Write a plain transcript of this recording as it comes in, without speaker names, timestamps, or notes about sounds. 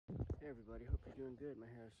everybody. Hope you're doing good. My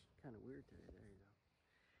hair's kind of weird today. There you go.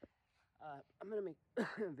 I'm gonna make a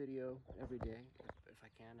video every day if I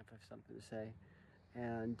can, if I have something to say,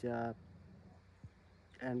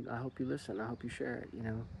 and I hope you listen. I hope you share it. You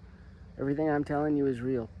know, everything I'm telling you is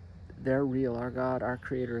real. They're real. Our God, our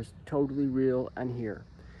Creator, is totally real and here,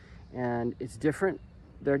 and it's different.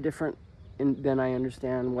 They're different than I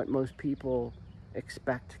understand what most people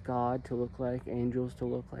expect God to look like, angels to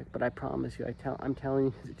look like. But I promise you, I'm telling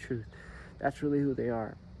you the truth. That's really who they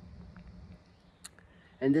are.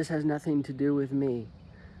 And this has nothing to do with me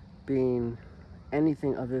being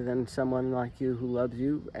anything other than someone like you who loves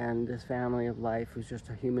you and this family of life, who's just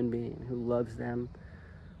a human being who loves them,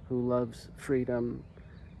 who loves freedom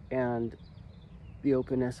and the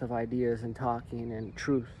openness of ideas and talking and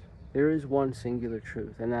truth. There is one singular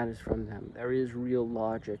truth, and that is from them. There is real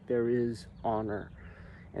logic. There is honor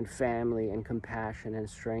and family and compassion and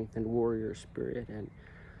strength and warrior spirit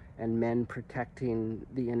and men protecting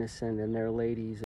the innocent and their ladies